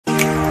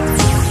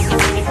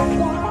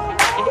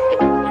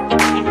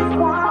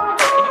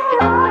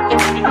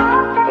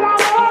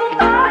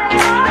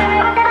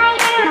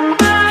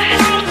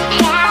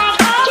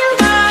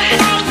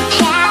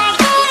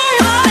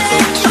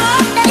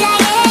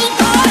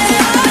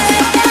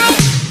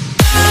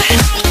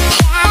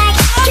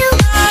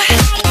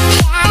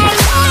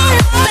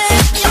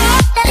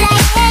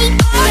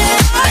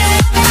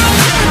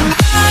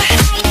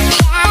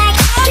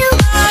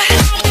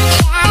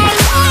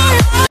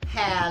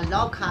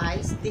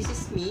guys, this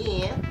is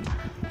me,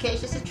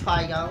 Keisha's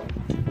Tutorial.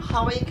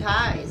 How are you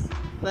guys?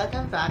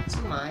 Welcome back to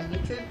my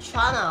YouTube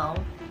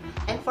channel.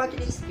 And for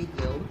today's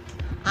video,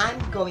 I'm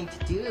going to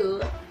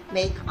do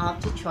makeup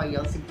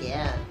tutorials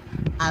again.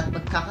 At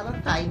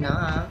magkakaroon tayo na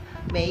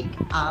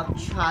makeup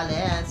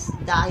challenge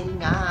dahil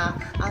nga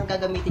ang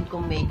gagamitin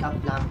kong makeup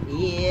lang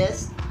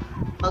is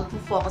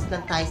magpo-focus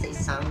lang tayo sa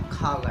isang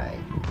color.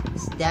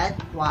 Is that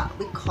what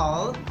we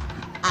call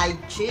I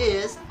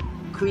choose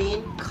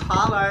green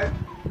color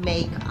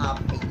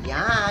makeup.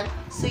 Ayan.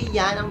 So,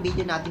 yan ang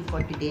video natin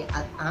for today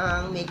at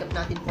ang makeup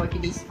natin for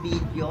today's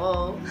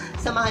video.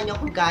 Samahan nyo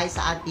ko guys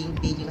sa ating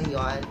video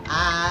ngayon.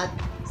 At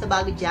sa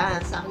bago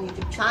dyan sa aking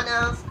YouTube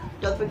channels,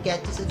 don't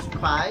forget to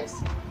subscribe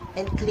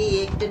and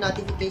click the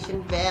notification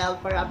bell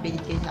para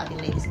updated kayo sa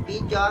ating latest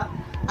video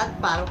at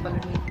para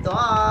panood ito.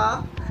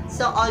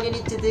 So, all you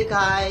need to do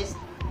guys,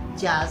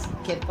 just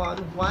keep on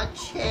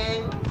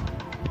watching.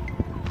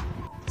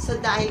 So,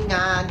 dahil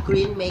nga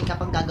green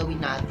makeup ang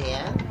gagawin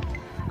natin,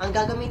 ang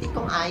gagamitin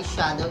kong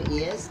eyeshadow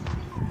is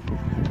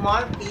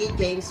Morphe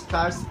James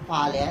Charles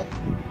palette.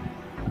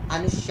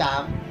 Ano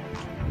siya?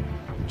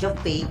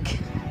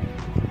 Fake.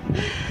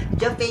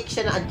 Fake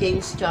siya na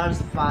James Charles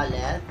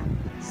palette.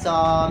 So,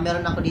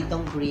 meron ako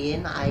ditong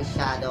green na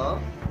eyeshadow.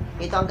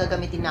 Ito ang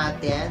gagamitin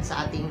natin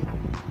sa ating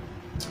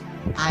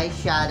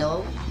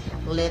eyeshadow,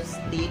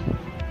 lipstick.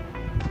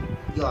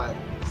 Yun.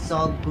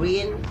 So,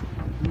 green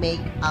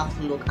makeup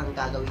look ang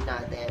gagawin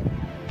natin.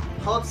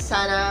 Hope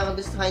sana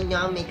magustuhan nyo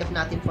ang makeup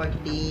natin for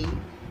today.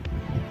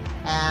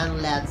 And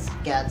let's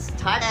get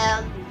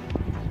started!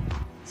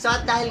 So,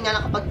 at dahil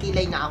nga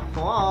nakapagkilay na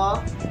ako,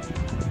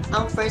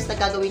 ang first na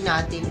gagawin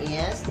natin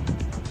is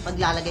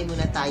maglalagay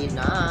muna tayo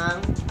ng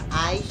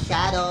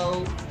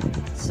eyeshadow.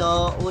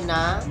 So,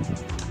 una,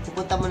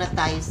 pupunta muna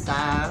tayo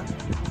sa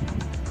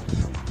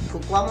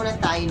kukuha muna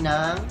tayo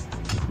ng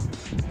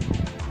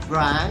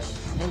brush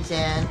and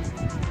then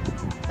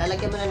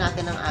lalagyan muna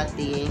natin ng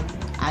ating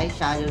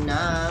eyeshadow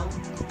ng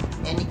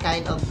any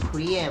kind of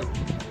cream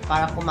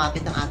para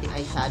kumapit ang ating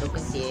eyeshadow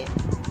kasi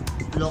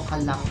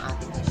local lang ang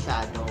ating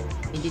eyeshadow.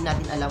 Hindi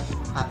natin alam kung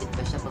kakapit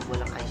ba siya pag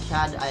walang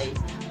eyeshadow ay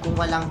kung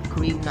walang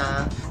cream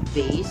na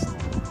base.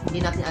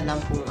 Hindi natin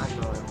alam kung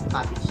ano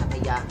kakapit siya.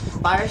 Kaya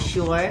para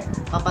sure,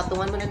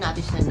 papatungan muna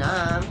natin siya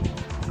ng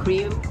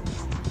cream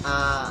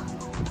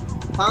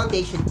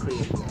foundation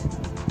cream. Yan.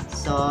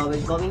 So,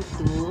 we're going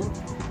to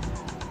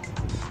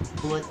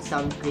put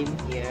some cream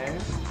here.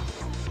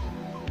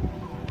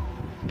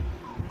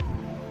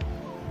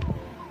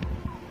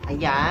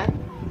 Ayan.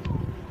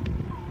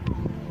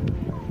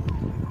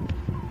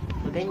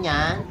 So,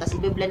 ganyan. Tapos,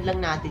 i-blend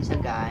lang natin siya,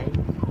 guys.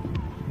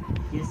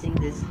 Using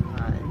these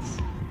hands.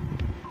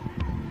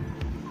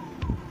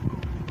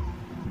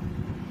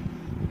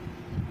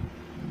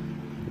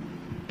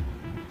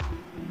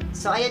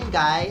 So, ayan,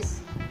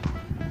 guys.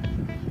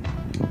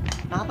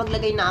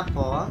 Nakapaglagay na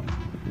ako.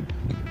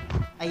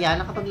 Ayan,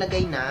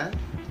 nakapaglagay na.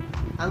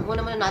 Ang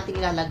una muna natin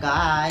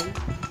ilalagay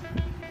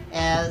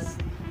is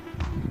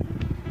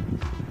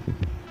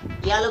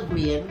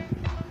yellow-green.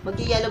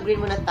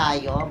 Mag-yellow-green muna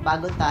tayo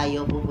bago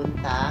tayo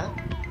pupunta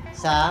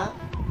sa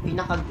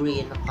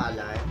pinaka-green na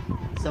color.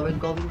 So,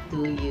 we're going to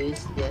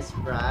use this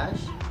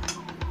brush.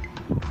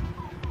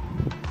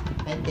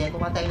 And then,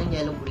 kuha tayo ng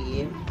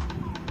yellow-green.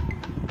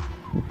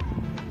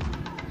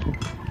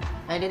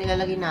 And then,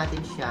 ilalagay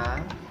natin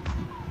siya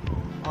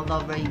all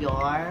over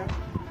your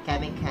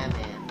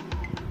keme-keme.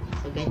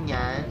 So,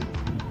 ganyan.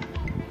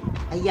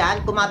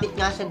 Ayan, kumapit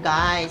nga siya,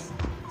 guys.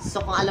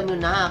 So, kung alam nyo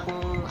na, kung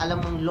alam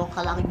mong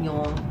local ang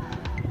inyong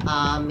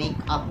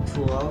makeup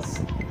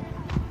tools,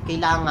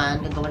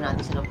 kailangan gagawin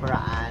natin siya ng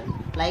paraan.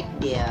 Like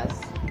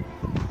this.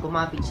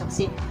 Kumapit siya.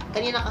 Kasi,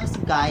 kanina kasi,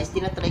 guys,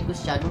 tinatry ko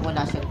siya nung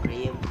wala siyang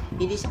cream.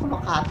 Hindi siya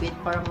kumakapit.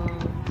 Parang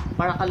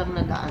ka lang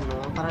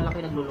nag-ano. Parang lang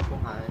kayo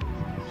naglulukuhan.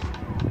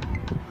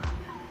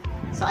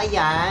 So,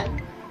 ayan.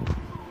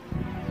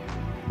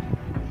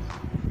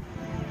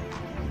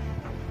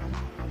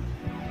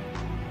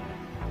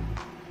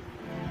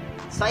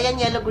 So, ayan,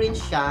 yellow-green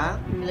siya.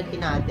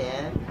 Nilagyan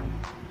natin.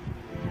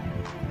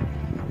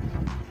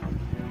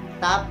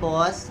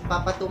 Tapos,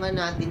 papatungan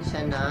natin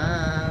siya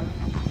ng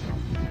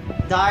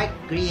dark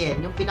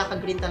green. Yung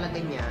pinaka-green talaga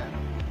niya.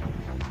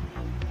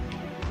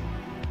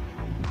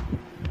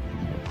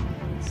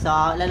 So,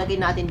 lalagay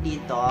natin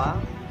dito.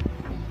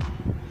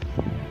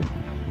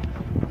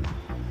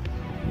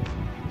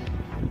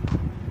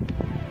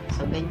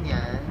 So,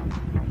 ganyan.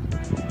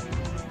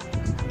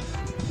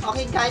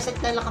 Okay guys, at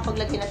na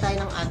nakapaglagay na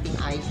tayo ng ating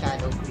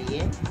eyeshadow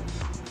green.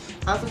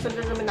 Ang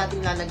susunod naman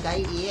natin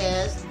lalagay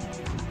is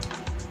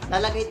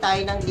lalagay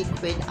tayo ng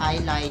liquid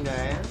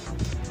eyeliner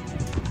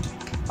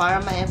para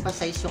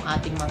ma-emphasize yung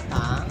ating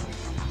mata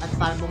at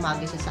para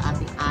bumagay siya sa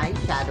ating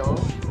eyeshadow.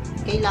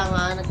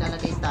 Kailangan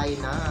naglalagay tayo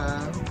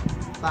ng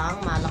pang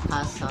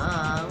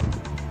malakasang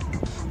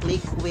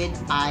liquid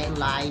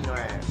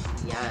eyeliner.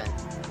 Yan.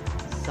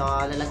 So,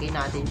 lalagay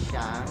natin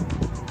siya.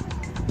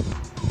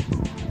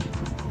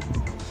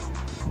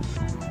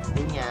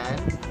 Ganyan.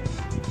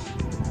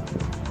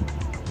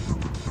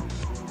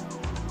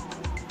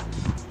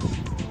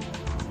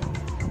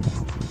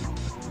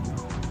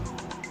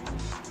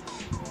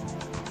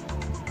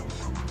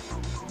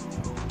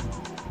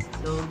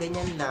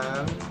 ganyan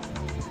lang.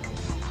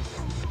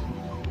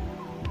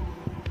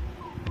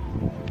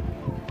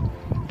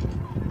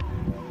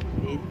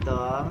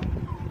 Dito.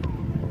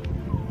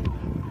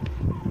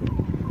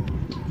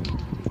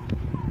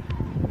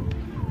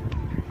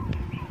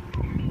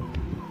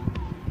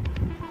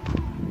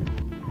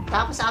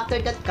 Tapos after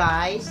that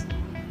guys,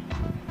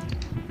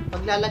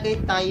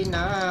 maglalagay tayo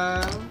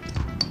ng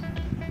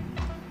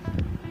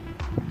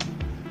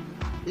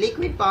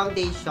liquid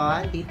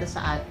foundation dito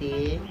sa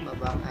ating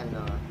babang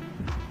ano.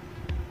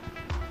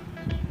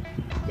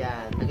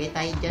 Diyan. Lagay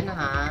tayo dyan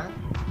ha.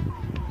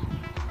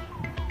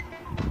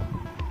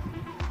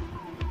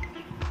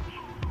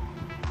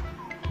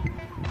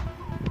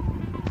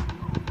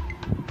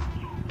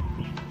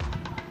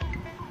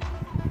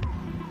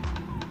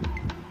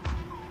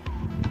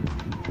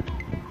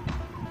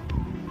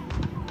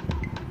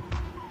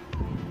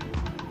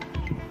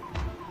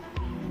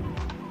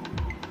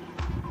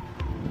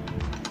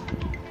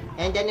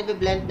 And then,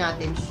 i-blend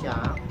natin siya.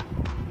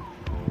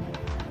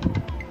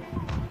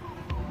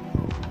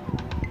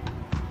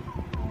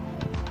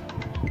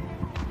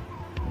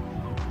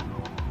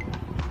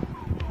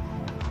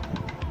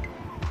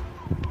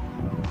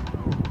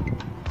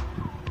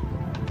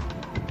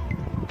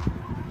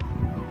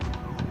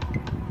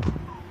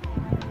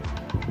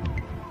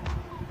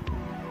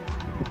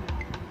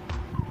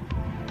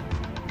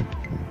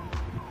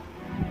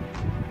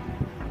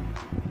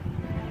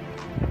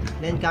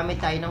 Then, gamit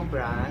tayo ng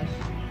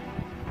brush.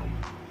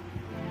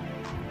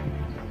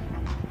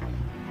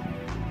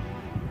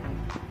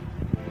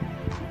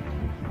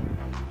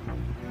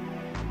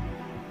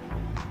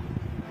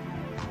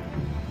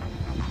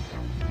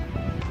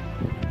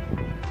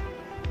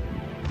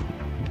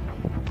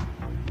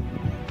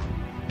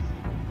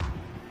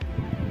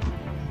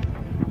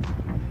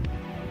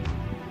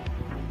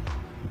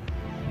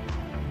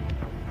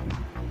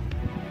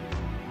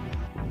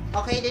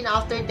 Okay, then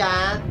after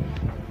that,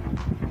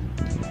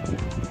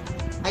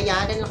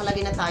 ayan, then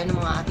nakalagay na tayo ng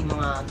mga ating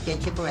mga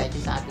ketchup ready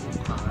sa ating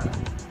mukha.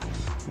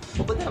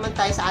 Pupunta naman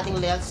tayo sa ating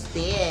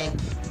lipstick.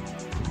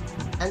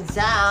 And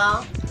so,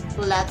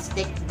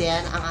 lipstick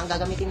din, ang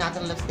gagamitin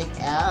natin lipstick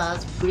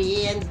is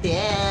green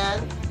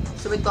then.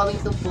 So, we're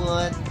going to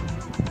put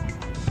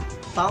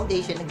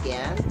foundation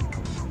again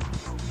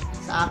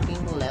sa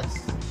aking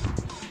lips.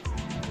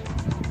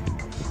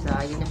 So,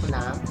 yun na po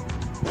lang.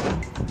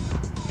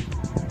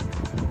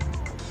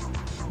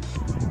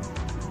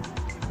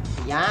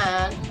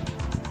 Ayan.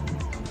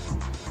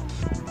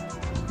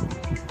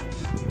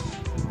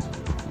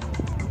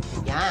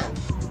 Ayan.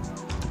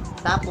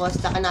 Tapos,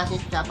 saka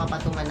natin siya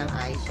papatungan ng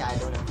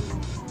eyeshadow na.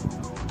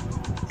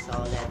 So,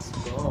 let's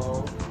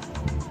go.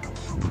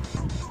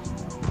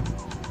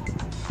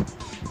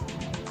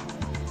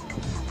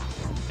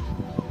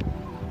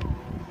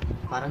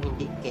 Parang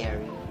hindi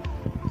carry.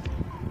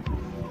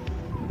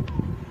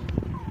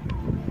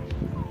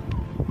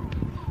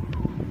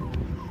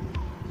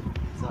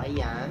 So,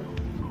 ayan.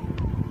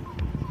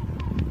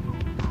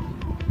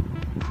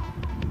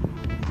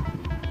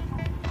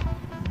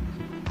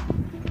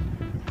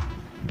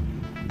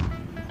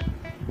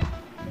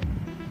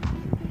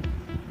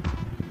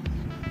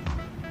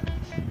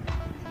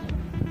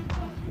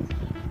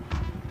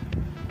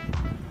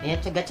 Ayan,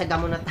 tsaga-tsaga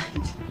muna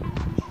tayo.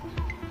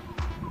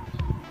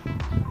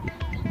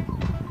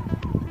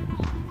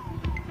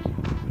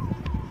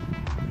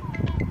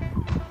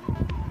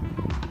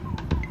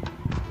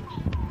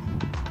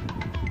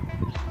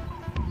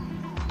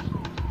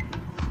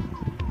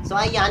 So,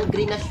 ayan,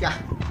 green na siya.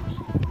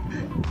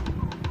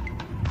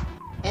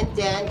 And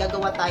then,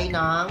 gagawa tayo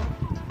ng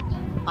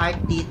art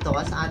dito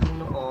sa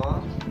ating noo.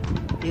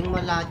 Yung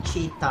mala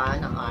cheetah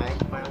na art,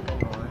 parang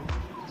ganon.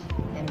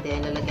 And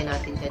then, lalagyan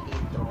natin siya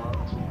dito.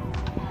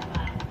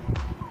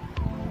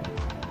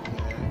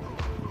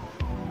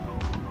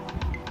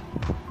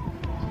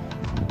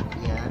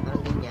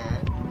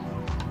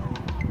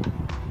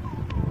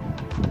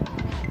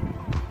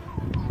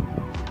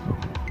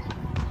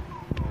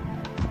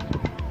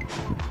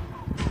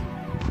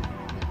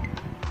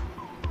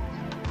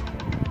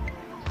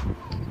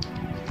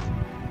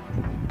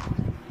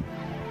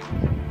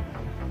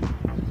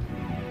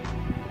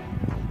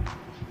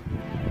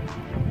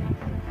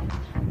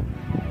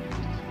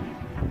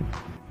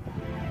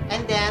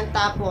 And then,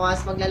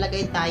 tapos,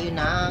 maglalagay tayo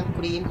ng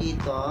cream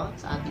dito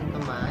sa ating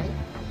kamay.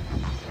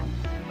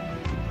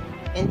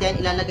 And then,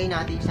 ilalagay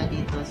natin siya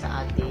dito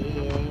sa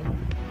ating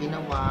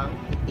ginawang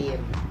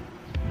itim.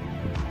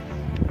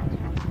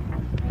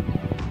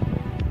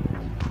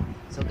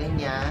 So,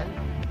 ganyan.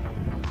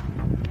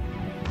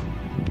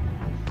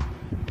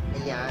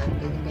 Ayan,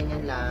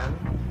 ganyan-ganyan lang.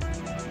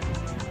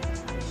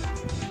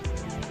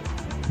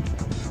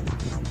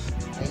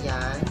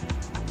 Ayan.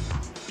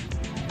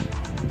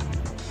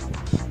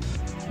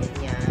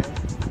 Ganyan.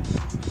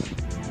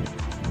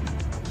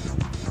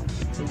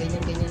 So,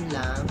 ganyan-ganyan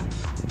lang.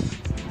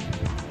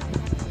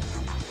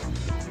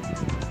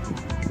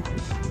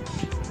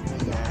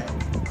 Ayan.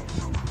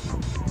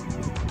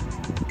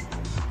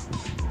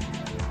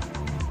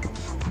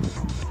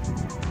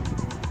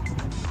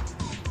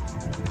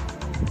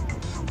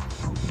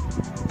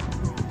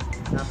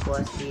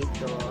 Tapos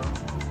dito.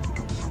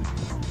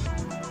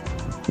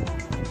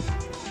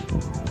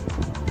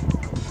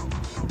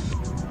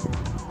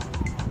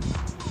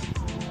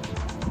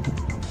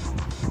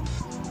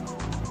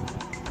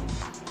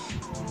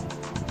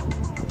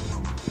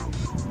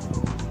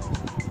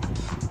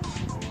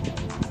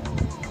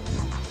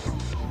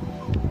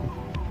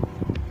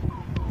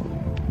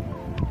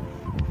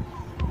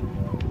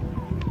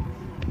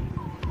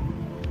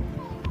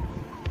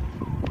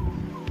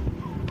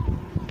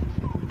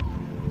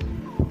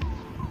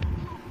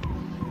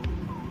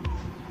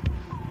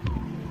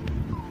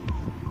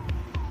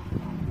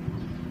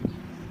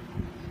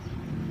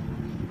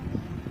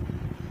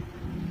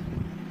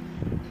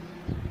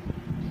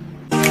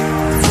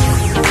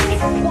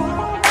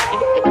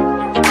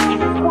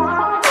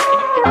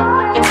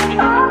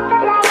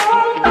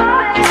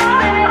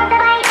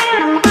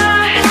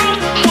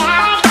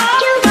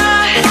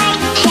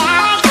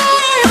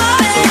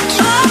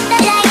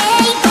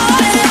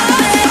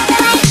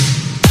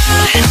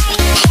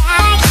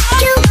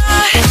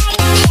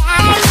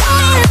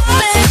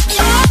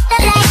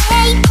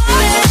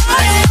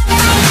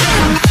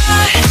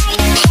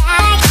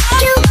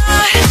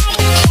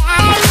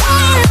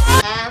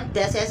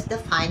 This is the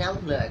final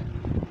look.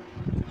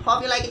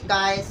 Hope you like it,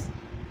 guys.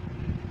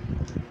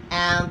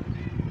 And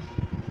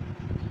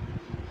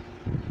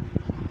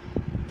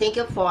thank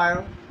you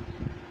for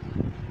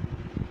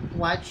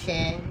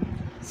watching.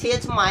 See you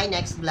to my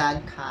next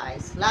vlog,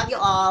 guys. Love you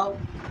all.